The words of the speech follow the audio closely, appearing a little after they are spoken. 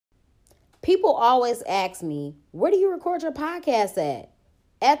People always ask me, where do you record your podcast at?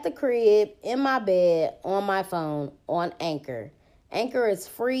 At the crib, in my bed, on my phone, on Anchor. Anchor is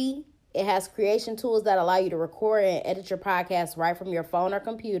free. It has creation tools that allow you to record and edit your podcast right from your phone or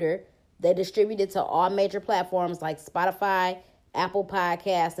computer. They distribute it to all major platforms like Spotify, Apple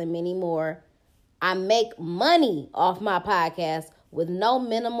Podcasts, and many more. I make money off my podcast with no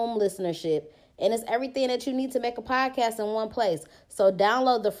minimum listenership. And it's everything that you need to make a podcast in one place. So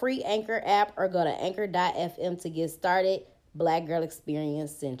download the free Anchor app or go to anchor.fm to get started. Black Girl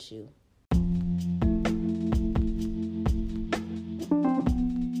Experience sent you.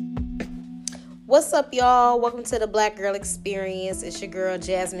 What's up, y'all? Welcome to the Black Girl Experience. It's your girl,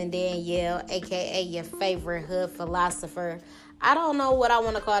 Jasmine Danielle, a.k.a. your favorite hood philosopher. I don't know what I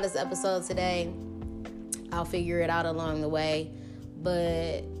want to call this episode today. I'll figure it out along the way.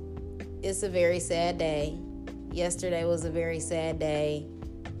 But it's a very sad day. Yesterday was a very sad day.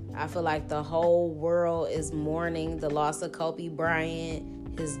 I feel like the whole world is mourning the loss of Kobe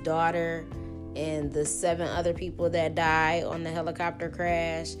Bryant, his daughter, and the 7 other people that died on the helicopter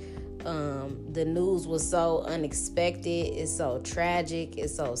crash. The news was so unexpected. It's so tragic.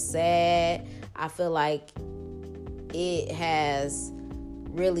 It's so sad. I feel like it has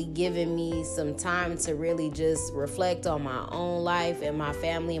really given me some time to really just reflect on my own life and my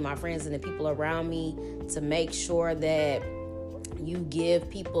family and my friends and the people around me, to make sure that you give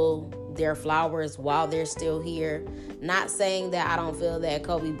people their flowers while they're still here. Not saying that I don't feel that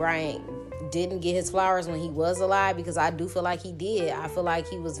Kobe Bryant didn't get his flowers when he was alive, because I do feel like he did. I feel like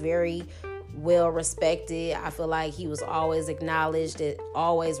he was very well respected. I feel like he was always acknowledged,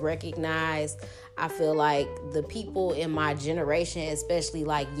 always recognized. I feel like the people in my generation, especially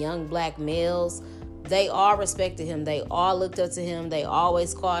like young black males, they all respected him. They all looked up to him. They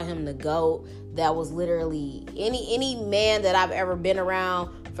always called him the GOAT. That was literally any man that I've ever been around,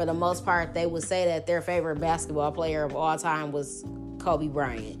 for the most part, they would say that their favorite basketball player of all time was Kobe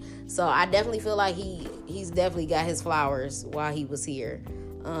Bryant. So I definitely feel like he's definitely got his flowers while he was here.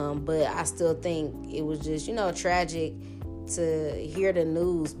 But I still think it was just, tragic to hear the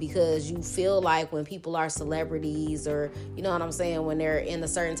news, because you feel like when people are celebrities, or, you know what I'm saying, when they're in a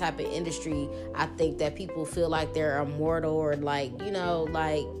certain type of industry, I think that people feel like they're immortal, or like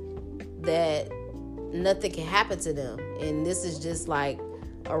that nothing can happen to them. And this is just like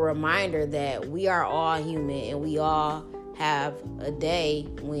a reminder that we are all human, and we all have a day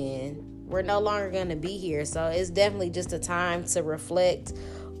when we're no longer going to be here. So it's definitely just a time to reflect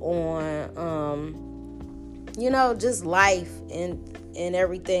on just life and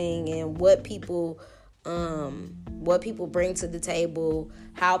everything, and what people bring to the table,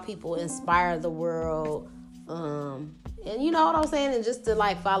 how people inspire the world, and you know what I'm saying, and just to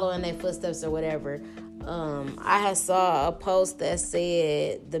like follow in their footsteps or whatever. I had saw a post that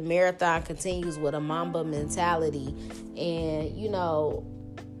said the marathon continues with a Mamba mentality, and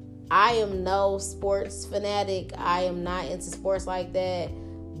I am no sports fanatic. I am not into sports like that,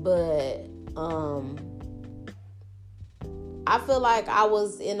 but I feel like I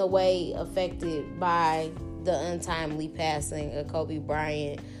was in a way affected by the untimely passing of Kobe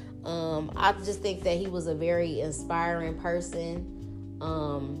Bryant. I just think that he was a very inspiring person.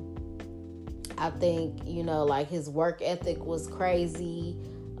 I think, like his work ethic was crazy.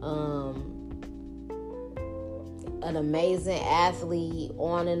 An amazing athlete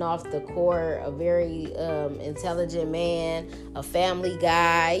on and off the court, a very intelligent man, a family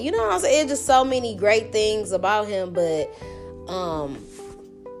guy. You know what I'm saying? Just so many great things about him. But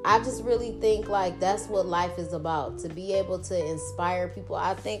I just really think like that's what life is about, to be able to inspire people.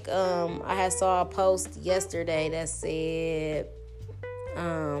 I think I had saw a post yesterday that said,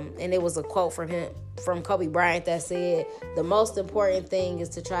 and it was a quote from Kobe Bryant that said, the most important thing is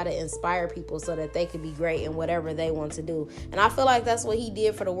to try to inspire people so that they can be great in whatever they want to do. And I feel like that's what he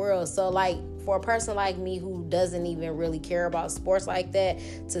did for the world. So like for a person like me who doesn't even really care about sports like that,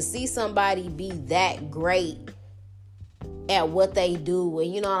 to see somebody be that great at what they do,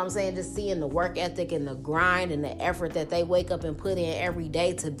 and you know what I'm saying, just seeing the work ethic and the grind and the effort that they wake up and put in every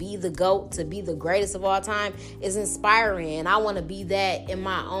day to be the GOAT, to be the greatest of all time, is inspiring. And I want to be that in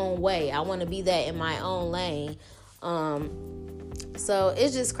my own way. I want to be that in my own lane. So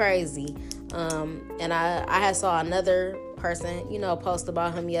it's just crazy. And I had saw another person, post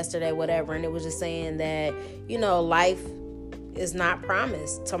about him yesterday, whatever, and it was just saying that, life is not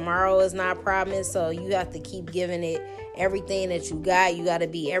promised. Tomorrow is not promised, so you have to keep giving it everything that you got. You got to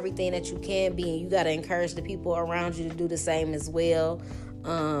be everything that you can be, and you got to encourage the people around you to do the same as well.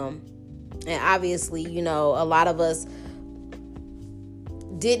 And obviously, a lot of us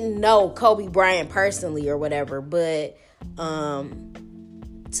didn't know Kobe Bryant personally or whatever, but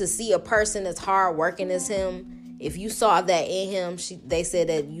to see a person as hard working as him, if you saw that in him, they said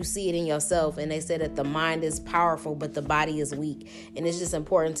that you see it in yourself, and they said that the mind is powerful, but the body is weak. And it's just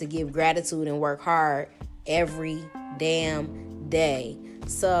important to give gratitude and work hard every damn day.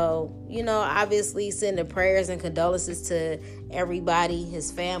 So, obviously sending prayers and condolences to everybody,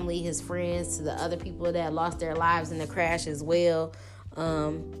 his family, his friends, to the other people that lost their lives in the crash as well.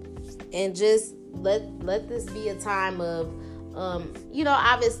 And just let this be a time of,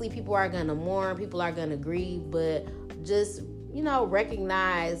 obviously people are going to mourn, people are going to grieve, but just,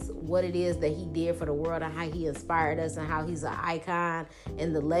 recognize what it is that he did for the world and how he inspired us and how he's an icon,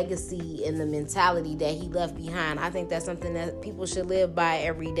 and the legacy and the mentality that he left behind. I think that's something that people should live by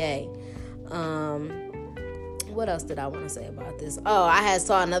every day. What else did I want to say about this? Oh, I had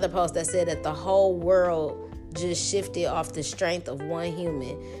saw another post that said that the whole world just shifted off the strength of one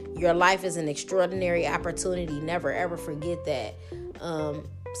human. Your life is an extraordinary opportunity. Never, ever forget that.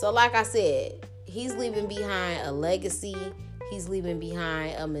 So like I said, he's leaving behind a legacy. He's leaving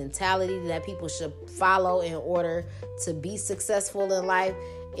behind a mentality that people should follow in order to be successful in life.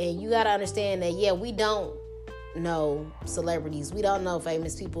 And you got to understand that, we don't know celebrities. We don't know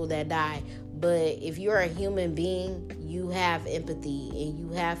famous people that die. But if you're a human being, you have empathy and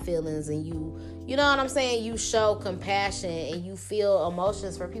you have feelings, and you know what I'm saying? You show compassion and you feel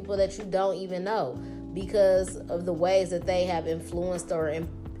emotions for people that you don't even know because of the ways that they have influenced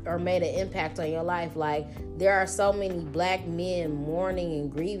or made an impact on your life. Like, there are so many black men mourning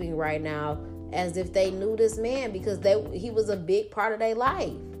and grieving right now as if they knew this man because he was a big part of their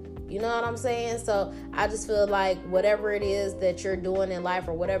life. You know what I'm saying? So I just feel like whatever it is that you're doing in life,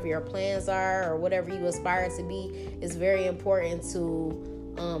 or whatever your plans are, or whatever you aspire to be, it's very important to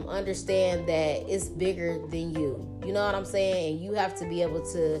understand that it's bigger than you. You know what I'm saying? And you have to be able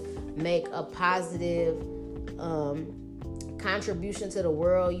to make a positive contribution to the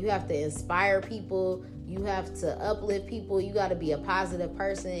world. You have to inspire people. You have to uplift people. You got to be a positive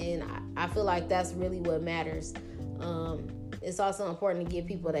person. And I feel like that's really what matters. It's also important to give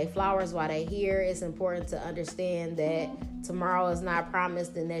people their flowers while they're here. It's important to understand that tomorrow is not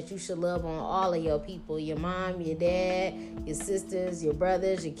promised, and that you should love on all of your people, your mom, your dad, your sisters, your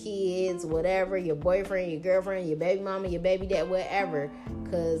brothers, your kids, whatever, your boyfriend, your girlfriend, your baby mama, your baby dad, whatever.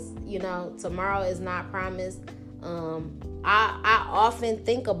 Because, tomorrow is not promised. I often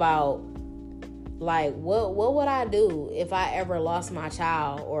think about, like, what would I do if I ever lost my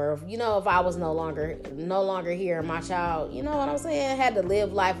child, or if I was no longer here, and my child, you know what I'm saying, had to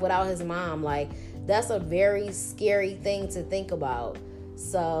live life without his mom. Like, that's a very scary thing to think about.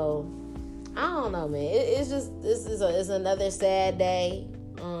 So I don't know, man. It's just it's another sad day.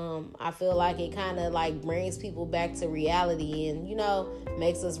 I feel like it kind of like brings people back to reality, and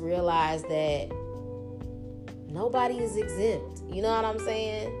makes us realize that nobody is exempt. You know what I'm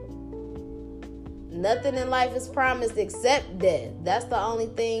saying? Nothing in life is promised except death. That's the only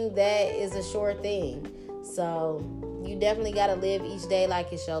thing that is a sure thing. So you definitely got to live each day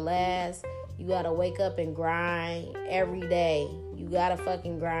like it's your last. You got to wake up and grind every day. You got to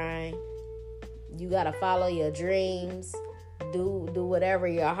fucking grind. You got to follow your dreams. Do whatever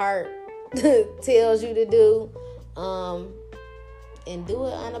your heart tells you to do. And do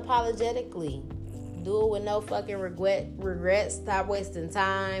it unapologetically. Do it with no fucking regrets. Stop wasting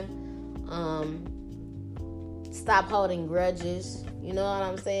time. Stop holding grudges. You know what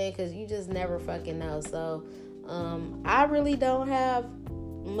I'm saying? Because you just never fucking know. So I really don't have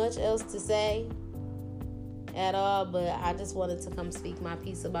much else to say at all, but I just wanted to come speak my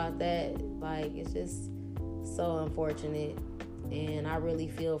piece about that. Like, it's just so unfortunate, and I really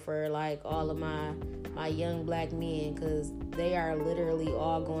feel for like all of my young black men, because they are literally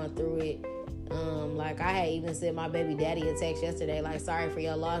all going through it. Like, I had even sent my baby daddy a text yesterday, like, sorry for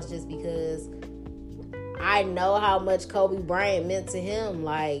your loss, just because I know how much Kobe Bryant meant to him.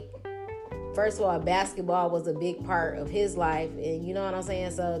 Like, first of all, basketball was a big part of his life, and you know what I'm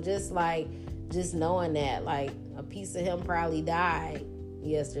saying? So just knowing that, like, a piece of him probably died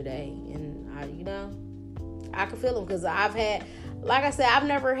yesterday, and I could feel him, because I've had, like I said, I've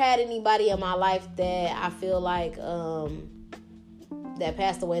never had anybody in my life that I feel like that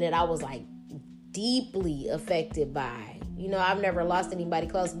passed away that I was like deeply affected by. I've never lost anybody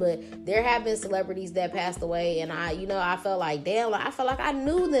close, but there have been celebrities that passed away, and I felt like, damn, like, I felt like I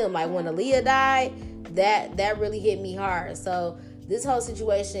knew them. Like, when Aaliyah died, that really hit me hard. So this whole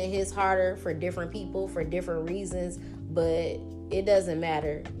situation hits harder for different people for different reasons, but it doesn't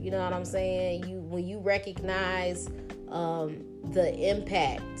matter. You know what I'm saying? When you recognize the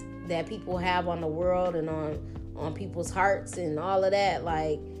impact that people have on the world and on people's hearts and all of that,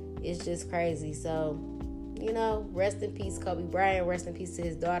 like, it's just crazy. So rest in peace, Kobe Bryant. Rest in peace to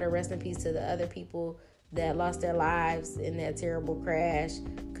his daughter. Rest in peace to the other people that lost their lives in that terrible crash.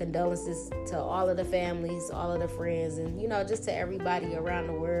 Condolences to all of the families, all of the friends, and, just to everybody around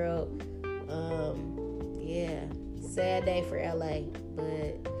the world. Sad day for LA.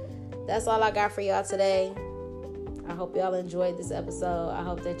 But that's all I got for y'all today. I hope y'all enjoyed this episode. I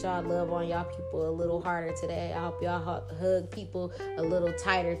hope that y'all love on y'all people a little harder today. I hope y'all hug people a little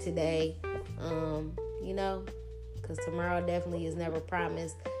tighter today. Because tomorrow definitely is never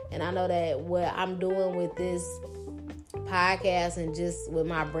promised. And I know that what I'm doing with this podcast and just with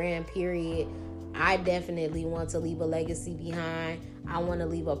my brand, period, I definitely want to leave a legacy behind. I want to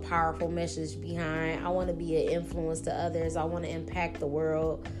leave a powerful message behind. I want to be an influence to others. I want to impact the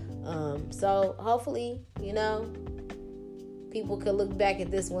world. So hopefully, people could look back at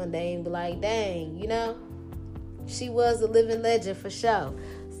this one day and be like, dang, she was a living legend for sure.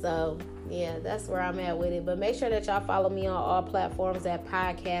 So, yeah, that's where I'm at with it. But make sure that y'all follow me on all platforms at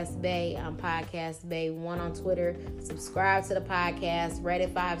Podcast Bay. I'm Podcast Bay 1 on Twitter. Subscribe to the podcast. Rate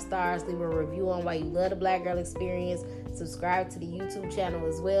it 5 stars. Leave a review on why you love the Black Girl Experience. Subscribe to the YouTube channel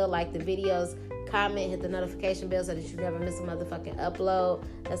as well. Like the videos. Comment. Hit the notification bell so that you never miss a motherfucking upload.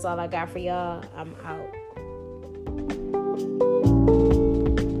 That's all I got for y'all. I'm out.